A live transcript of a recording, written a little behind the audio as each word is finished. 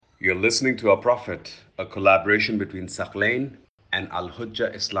You're listening to Our Prophet, a collaboration between Sakhlain and Al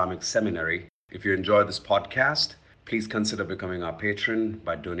Hujjah Islamic Seminary. If you enjoy this podcast, please consider becoming our patron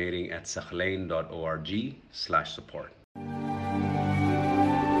by donating at sakhlain.org/support.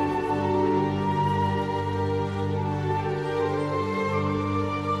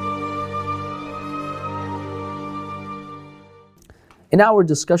 In our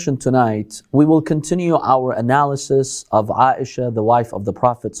discussion tonight, we will continue our analysis of Ayesha, the wife of the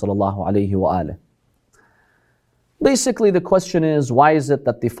Prophet ﷺ. Basically, the question is, why is it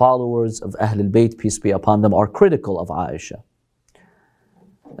that the followers of Ahlul Bayt, peace be upon them, are critical of Ayesha?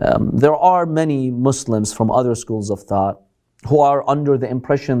 There are many Muslims from other schools of thought who are under the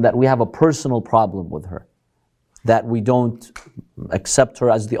impression that we have a personal problem with her, that we don't accept her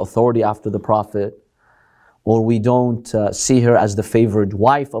as the authority after the Prophet, or we don't see her as the favored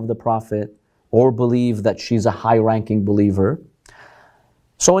wife of the Prophet, or believe that she's a high-ranking believer.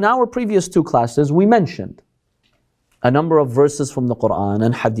 So in our previous two classes, we mentioned a number of verses from the Quran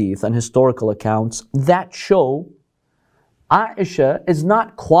and Hadith and historical accounts that show Ayesha is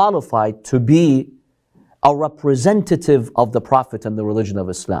not qualified to be a representative of the Prophet and the religion of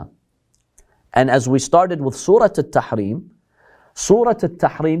Islam. And as we started with Surah Al-Tahrim, Surah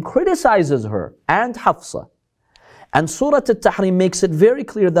Al-Tahrim criticizes her and Hafsa. And Surah Al-Tahrim makes it very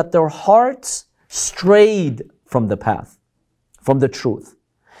clear that their hearts strayed from the path, from the truth.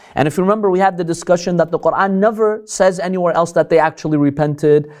 And if you remember, we had the discussion that the Quran never says anywhere else that they actually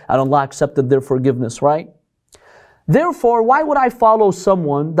repented and Allah accepted their forgiveness, right? Therefore, why would I follow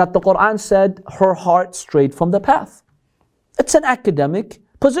someone that the Quran said her heart strayed from the path? It's an academic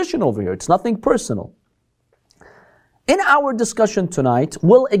position over here. It's nothing personal. In our discussion tonight,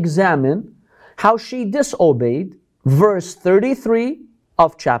 we'll examine how she disobeyed verse 33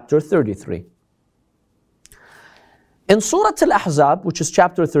 of chapter 33. In Surah Al-Ahzab, which is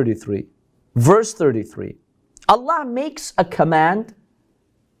chapter 33, verse 33, Allah makes a command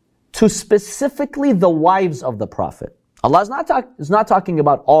to specifically the wives of the Prophet. Allah is not talking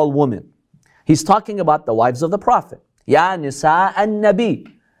about all women. He's talking about the wives of the Prophet. Ya Nisa an-Nabi.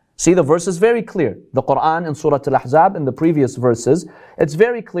 See, the verse is very clear. The Quran in Surah Al-Ahzab, in the previous verses, it's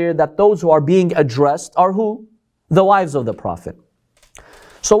very clear that those who are being addressed are who? The wives of the Prophet.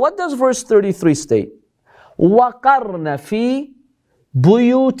 So what does verse 33 state? وَقَرْنَ فِي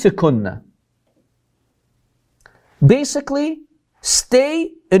بُيُوتِكُنَّ. Basically,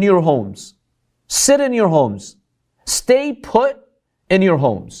 stay in your homes. Sit in your homes. Stay put in your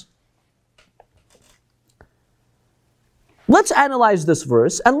homes. Let's analyze this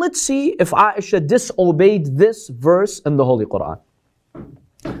verse and let's see if Ayesha disobeyed this verse in the Holy Quran.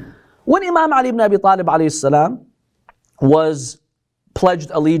 When Imam Ali ibn Abi Talib alayhi salam was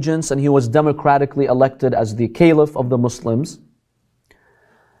pledged allegiance and he was democratically elected as the caliph of the Muslims,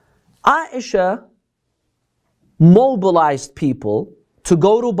 Ayesha mobilized people to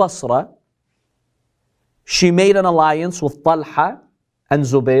go to Basra. She made an alliance with Talha and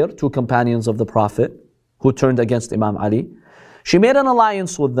Zubair, two companions of the Prophet who turned against Imam Ali. She made an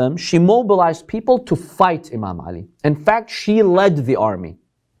alliance with them. She mobilized people to fight Imam Ali. In fact, she led the army.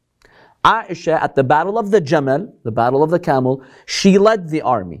 Ayesha, at the battle of the Jamal, the battle of the camel, she led the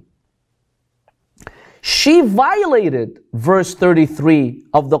army. She violated verse 33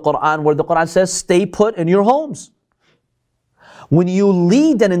 of the Quran, where the Quran says, stay put in your homes. When you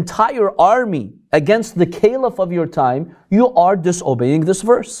lead an entire army against the caliph of your time, you are disobeying this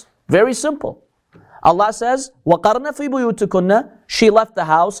verse. Very simple. Allah says, وَقَرْنَ فِي بُيُوتِكُنَّ. She left the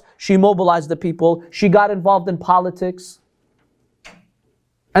house, she mobilized the people, she got involved in politics.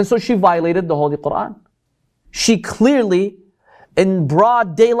 And so she violated the Holy Quran. She clearly, in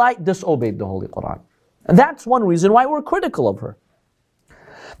broad daylight, disobeyed the Holy Quran. And that's one reason why we're critical of her.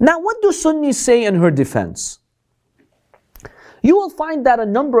 Now, what do Sunnis say in her defense? You will find that a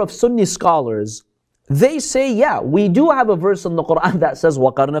number of Sunni scholars, they say, yeah, we do have a verse in the Quran that says,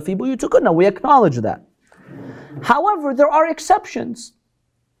 وَقَرْنَ فِي بُيُوتِكُنَّ. We acknowledge that. However, there are exceptions.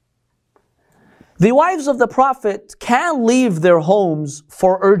 The wives of the Prophet can leave their homes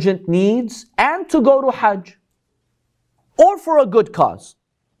for urgent needs and to go to Hajj, or for a good cause.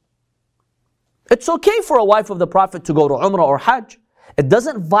 It's okay for a wife of the Prophet to go to Umrah or Hajj. It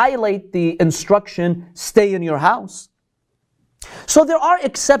doesn't violate the instruction, stay in your house. So there are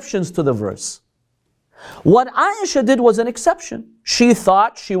exceptions to the verse. What Ayesha did was an exception. She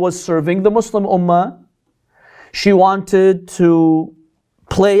thought she was serving the Muslim Ummah. She wanted to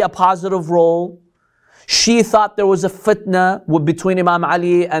play a positive role. She thought there was a fitna between Imam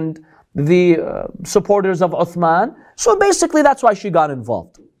Ali and the supporters of Uthman. So basically that's why she got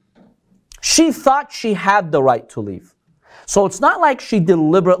involved. She thought she had the right to leave. So it's not like she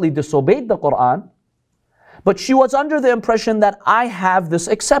deliberately disobeyed the Quran, but she was under the impression that I have this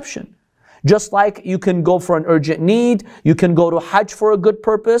exception. Just like you can go for an urgent need, you can go to Hajj for a good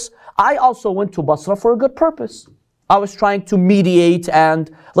purpose. I also went to Basra for a good purpose. I was trying to mediate and,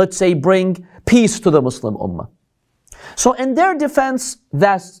 let's say, bring peace to the Muslim Ummah. So in their defense,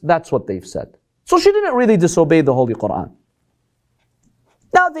 that's what they've said. So she didn't really disobey the Holy Quran.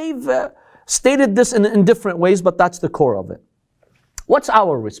 Now they've stated this in different ways, but that's the core of it. What's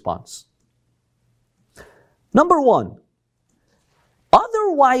our response? Number one,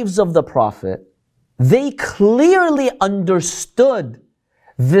 other wives of the Prophet, they clearly understood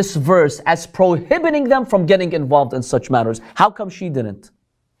this verse as prohibiting them from getting involved in such matters. How come she didn't?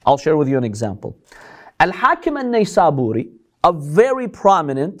 I'll share with you an example. Al-Hakim al-Naysaburi, a very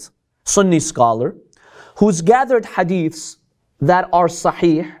prominent Sunni scholar, who's gathered hadiths that are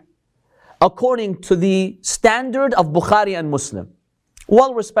sahih according to the standard of Bukhari and Muslim.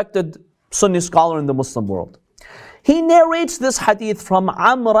 Well-respected Sunni scholar in the Muslim world. He narrates this hadith from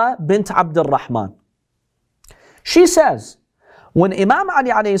Amra bint Abdul Rahman. She says, when Imam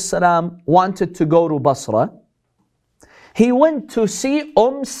Ali alayhi salam wanted to go to Basra, he went to see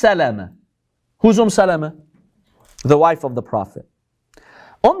Salama. Who's Salama? The wife of the Prophet.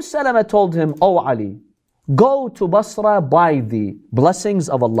 Salama told him, "Oh Ali, go to Basra by the blessings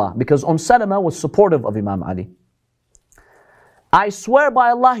of Allah," because Salama was supportive of Imam Ali. "I swear by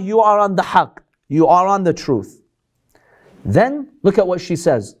Allah, you are on the haqq, you are on the truth." Then look at what she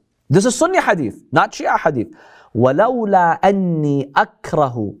says. This is Sunni hadith, not Shia hadith. وَلَوْلَا أَنِّي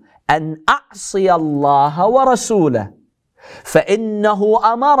أَكْرَهُ أَنْ أَعْصِيَ اللَّهَ وَرَسُولَهُ فَإِنَّهُ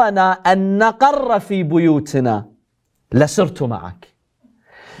أَمَرَنَا أَنْ نَقَرَّ فِي بُيُوتِنَا لَسِرْتُ مَعَكَ.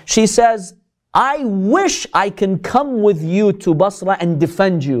 She says, I wish I can come with you to Basra and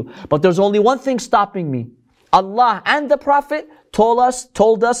defend you, but there's only one thing stopping me. Allah and the Prophet told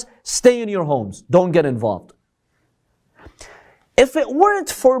us, stay in your homes, don't get involved. If it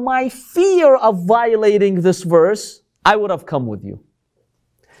weren't for my fear of violating this verse, I would have come with you.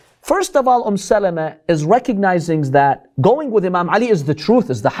 First of all, Salama is recognizing that going with Imam Ali is the truth,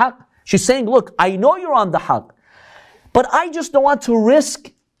 is the haqq. She's saying, look, I know you're on the haqq, but I just don't want to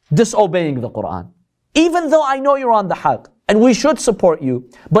risk disobeying the Quran. Even though I know you're on the haqq, and we should support you,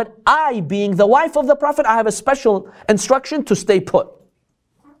 but I, being the wife of the Prophet, I have a special instruction to stay put.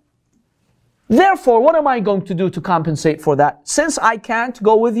 Therefore, what am I going to do to compensate for that? Since I can't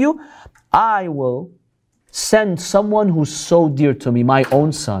go with you, I will send someone who's so dear to me, my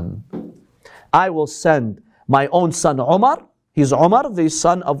own son. I will send my own son Umar. He's Umar, the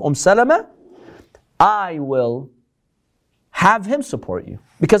son of Salama. I will have him support you.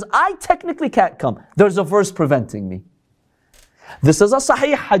 Because I technically can't come. There's a verse preventing me. This is a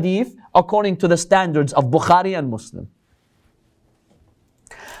sahih hadith according to the standards of Bukhari and Muslim.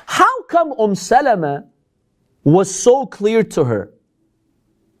 How come Salama was so clear to her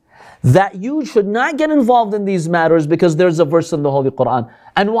that you should not get involved in these matters because there's a verse in the Holy Quran?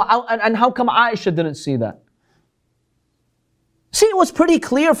 And how come Ayesha didn't see that? See, it was pretty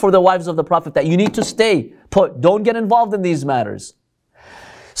clear for the wives of the Prophet that you need to stay put, don't get involved in these matters.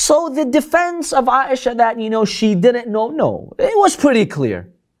 So the defense of Ayesha that, she didn't know, no, it was pretty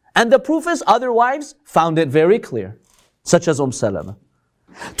clear. And the proof is other wives found it very clear, such as Salama.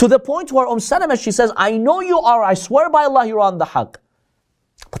 To the point where Salama, she says, I know you are, I swear by Allah, you're on the haqq.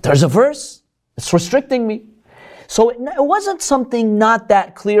 But there's a verse, it's restricting me. So it wasn't something not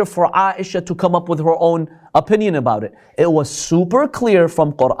that clear for Ayesha to come up with her own opinion about it. It was super clear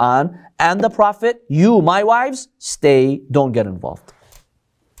from Quran and the Prophet, you, my wives, stay, don't get involved.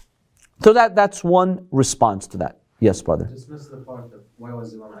 So that's one response to that. Yes, brother. Dismiss the part of why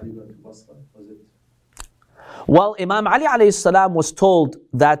was Imam Ali going to Basra? Was it? Well, Imam Ali alayhi salam was told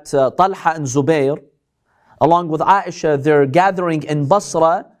that Talha and Zubair, along with Ayesha, they're gathering in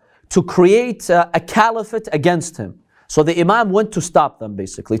Basra to create a caliphate against him. So the Imam went to stop them,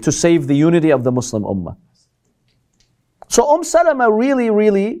 basically, to save the unity of the Muslim Ummah. So Salama really,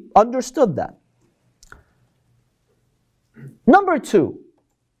 really understood that. Number two,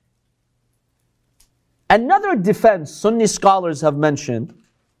 another defense Sunni scholars have mentioned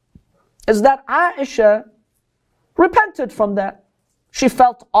is that Ayesha repented from that. She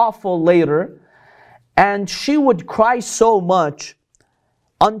felt awful later, and she would cry so much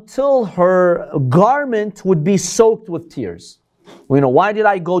until her garment would be soaked with tears. Why did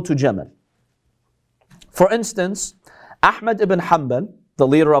I go to Jamal? For instance, Ahmad ibn Hanbal, the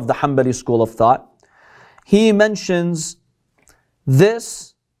leader of the Hanbali school of thought, he mentions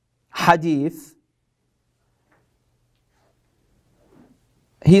this hadith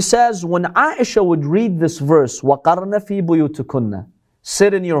he says, when Aisha would read this verse, وَقَرْنَ فِي بُيُوتِكُنَّ,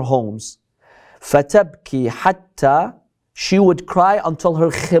 sit in your homes, فَتَبْكِي حَتَّى, she would cry until her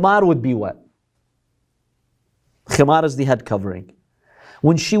khimar would be wet. Khimar is the head covering.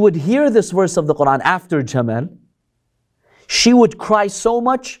 When she would hear this verse of the Quran after Jamal, she would cry so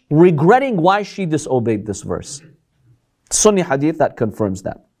much, regretting why she disobeyed this verse. Sunni hadith that confirms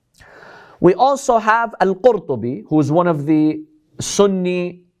that. We also have Al-Qurtubi, who is one of the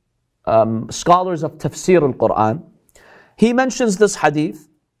Sunni scholars of Tafsir al-Quran. He mentions this hadith.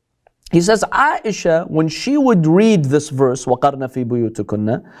 He says, Aisha, when she would read this verse, وَقَرْنَ فِي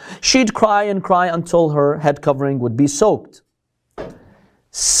بُيُوتِكُنَّ, she'd cry and cry until her head covering would be soaked.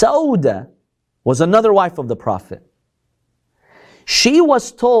 Sauda was another wife of the Prophet. She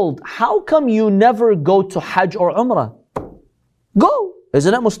was told, how come you never go to Hajj or Umrah? Go!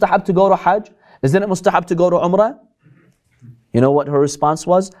 Isn't it mustahab to go to Hajj? Isn't it mustahab to go to Umrah? You know what her response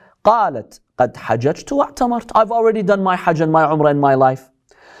was? قالت قد حججت واعتمرت. I've already done my Hajj and my Umrah in my life.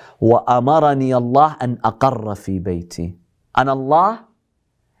 وَأَمَرَنِي اللَّهُ أَنْ أَقَرَّ فِي بَيْتِي. And Allah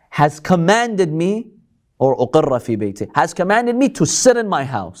has commanded me, or أُقِرَّ فِي بَيْتِي, has commanded me to sit in my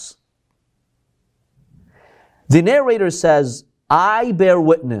house. The narrator says, I bear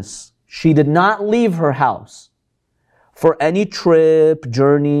witness, she did not leave her house for any trip,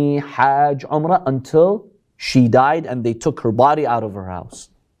 journey, Hajj, Umrah until she died and they took her body out of her house.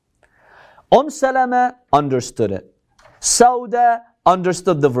 Salama understood it. Sauda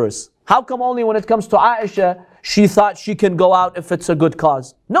understood the verse. How come only when it comes to Aisha, she thought she can go out if it's a good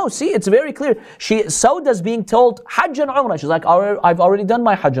cause? No, see, it's very clear. Sauda's being told Hajj and Umrah. She's like, I've already done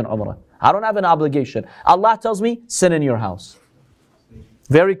my Hajj and Umrah. I don't have an obligation. Allah tells me, sit in your house.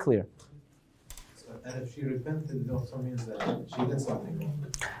 Very clear. And if she repented, it also means that she did something wrong.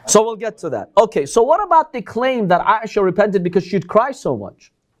 So we'll get to that. Okay, so what about the claim that Aisha repented because she'd cry so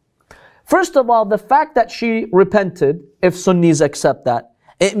much? First of all, the fact that she repented, if Sunnis accept that,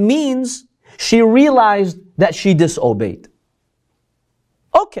 it means she realized that she disobeyed.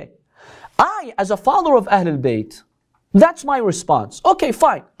 Okay, I, as a follower of Ahlul Bayt, that's my response. Okay,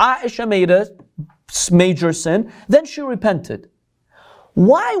 fine. Aisha made a major sin, then she repented.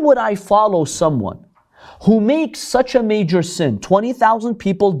 Why would I follow someone who makes such a major sin, 20,000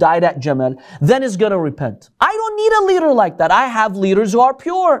 people died at Jamal, then is going to repent? I don't need a leader like that. I have leaders who are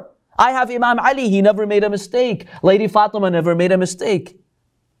pure. I have Imam Ali, he never made a mistake. Lady Fatima never made a mistake.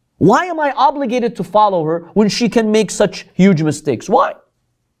 Why am I obligated to follow her when she can make such huge mistakes? Why?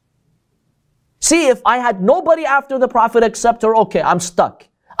 See, if I had nobody after the Prophet except her, okay, I'm stuck.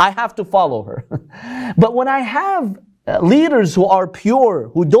 I have to follow her. But when I have leaders who are pure,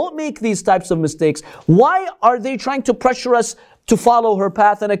 who don't make these types of mistakes, why are they trying to pressure us to follow her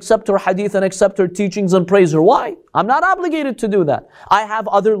path and accept her hadith and accept her teachings and praise her? Why? I'm not obligated to do that. I have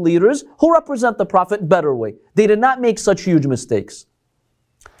other leaders who represent the Prophet better way. They did not make such huge mistakes.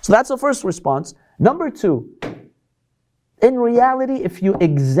 So that's the first response. Number two, in reality, if you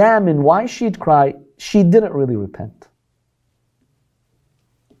examine why she'd cry, she didn't really repent.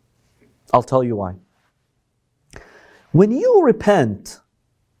 I'll tell you why. When you repent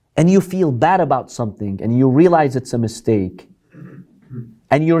and you feel bad about something and you realize it's a mistake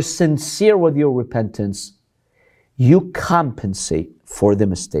and you're sincere with your repentance, you compensate for the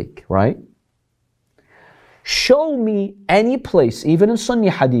mistake, right? Show me any place, even in Sunni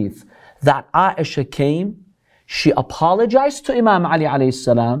hadith, that Aisha came, she apologized to Imam Ali alayhi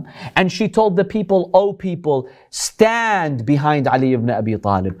salam, and she told the people, oh people, stand behind Ali ibn Abi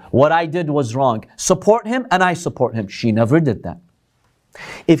Talib. What I did was wrong. Support him and I support him. She never did that.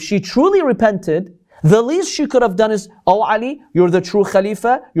 If she truly repented, the least she could have done is, oh Ali, you're the true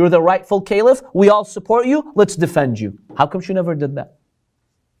Khalifa, you're the rightful Caliph, we all support you, let's defend you. How come she never did that?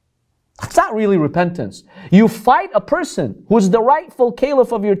 It's not really repentance. You fight a person who's the rightful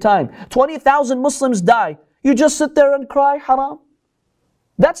Caliph of your time. 20,000 Muslims die. You just sit there and cry, haram.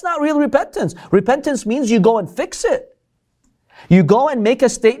 That's not real repentance. Repentance means you go and fix it. You go and make a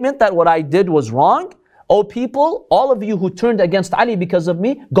statement that what I did was wrong. Oh people, all of you who turned against Ali because of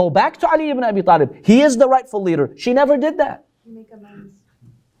me, go back to Ali ibn Abi Talib. He is the rightful leader. She never did that. You make amends.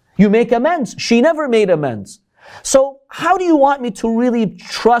 You make amends. She never made amends. So how do you want me to really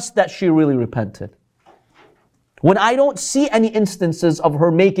trust that she really repented when I don't see any instances of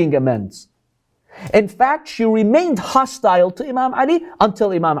her making amends? In fact, she remained hostile to Imam Ali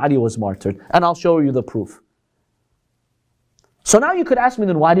until Imam Ali was martyred. And I'll show you the proof. So now you could ask me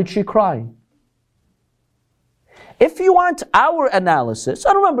then, why did she cry? If you want our analysis,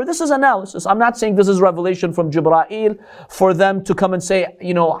 and remember, this is analysis. I'm not saying this is revelation from Jibreel for them to come and say,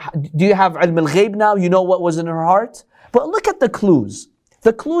 you know, do you have ilm al-ghayb now? You know what was in her heart? But look at the clues.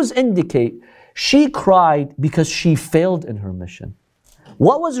 The clues indicate she cried because she failed in her mission.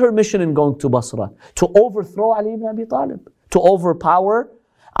 What was her mission in going to Basra? To overthrow Ali ibn Abi Talib, to overpower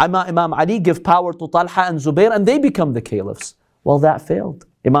Imam Ali, give power to Talha and Zubair, and they become the caliphs. Well, that failed.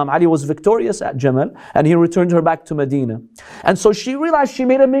 Imam Ali was victorious at Jamal, and he returned her back to Medina. And so she realized she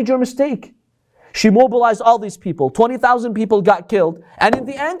made a major mistake. She mobilized all these people. 20,000 people got killed, and in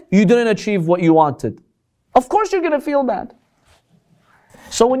the end, you didn't achieve what you wanted. Of course you're going to feel bad.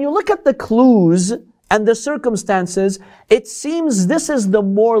 So when you look at the clues and the circumstances, it seems this is the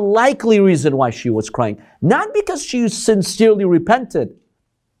more likely reason why she was crying. Not because she sincerely repented,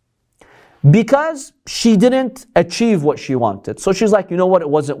 because she didn't achieve what she wanted. So she's like, you know what, it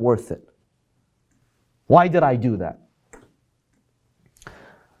wasn't worth it. Why did I do that?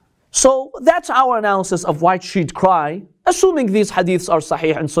 So that's our analysis of why she'd cry, assuming these hadiths are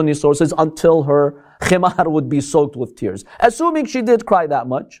sahih and Sunni sources, until her khimar would be soaked with tears. Assuming she did cry that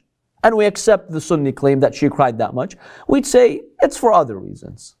much, and we accept the Sunni claim that she cried that much, we'd say it's for other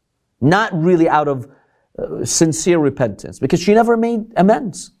reasons. Not really out of sincere repentance, because she never made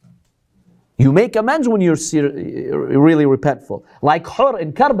amends. You make amends when you're really repentful. Like Hur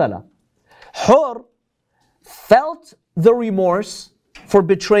in Karbala. Hur felt the remorse for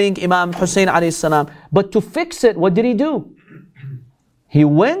betraying Imam Hussein alayhi salam. But to fix it, what did he do? He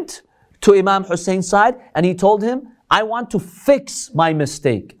went to Imam Hussein's side and he told him, I want to fix my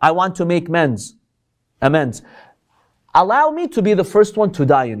mistake. I want to make amends. Allow me to be the first one to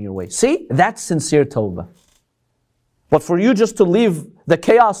die in your way. See, that's sincere tawbah. But for you just to leave the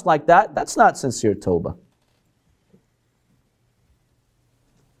chaos like that, that's not sincere tawbah.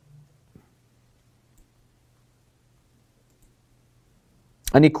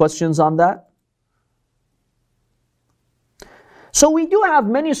 Any questions on that? So we do have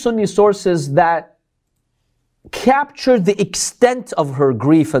many Sunni sources that capture the extent of her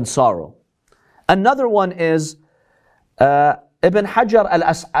grief and sorrow. Another one is Ibn Hajar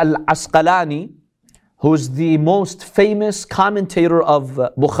al-Asqalani, who's the most famous commentator of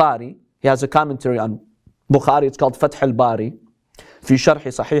Bukhari. He has a commentary on Bukhari, it's called Fath al-Bari, fi Sharh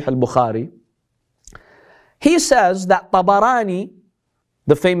Sahih al-Bukhari. He says that Tabarani,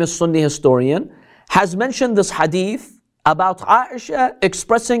 the famous Sunni historian, has mentioned this hadith about Ayesha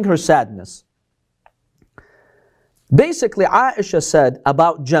expressing her sadness. Basically, Ayesha said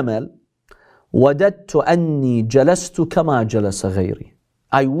about Jamal, وَدَدْتُ أَنِّي جَلَسْتُ كَمَا جَلَسَ غَيْرِي.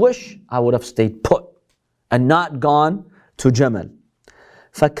 I wish I would have stayed put and not gone to Jamal.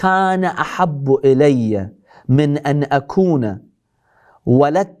 فَكَانَ أَحَبُّ إِلَيَّ مِنْ أَنْ أَكُونَ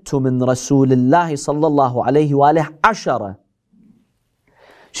وَلَدْتُ مِنْ رَسُولِ اللَّهِ صَلَّى اللَّهُ عَلَيْهِ وَآلِهِ عَشَرًا.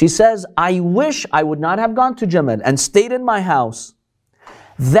 She says, I wish I would not have gone to Jamal and stayed in my house.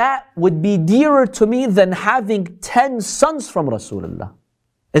 That would be dearer to me than having 10 sons from Rasulullah.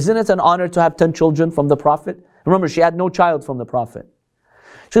 Isn't it an honor to have 10 children from the Prophet? Remember, she had no child from the Prophet.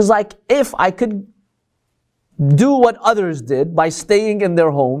 She's like, if I could do what others did by staying in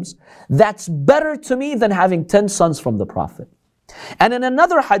their homes, that's better to me than having 10 sons from the Prophet. And in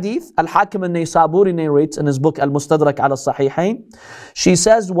another hadith, Al-Hakim al-Naysaburi narrates in his book Al-Mustadrak ala Sahihain, she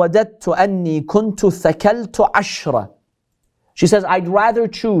says, وَدَدْتُ أَنِّي كُنْتُ ثَكَلْتُ عَشْرًا. She says, I'd rather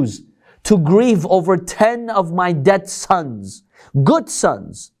choose to grieve over 10 of my dead sons, good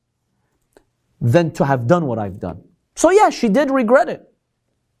sons, than to have done what I've done. So yeah, she did regret it.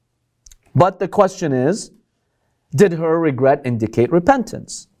 But the question is, did her regret indicate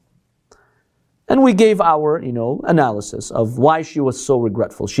repentance? And we gave our, analysis of why she was so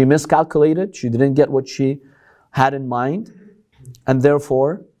regretful. She miscalculated, she didn't get what she had in mind, and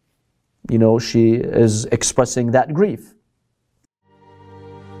therefore, she is expressing that grief.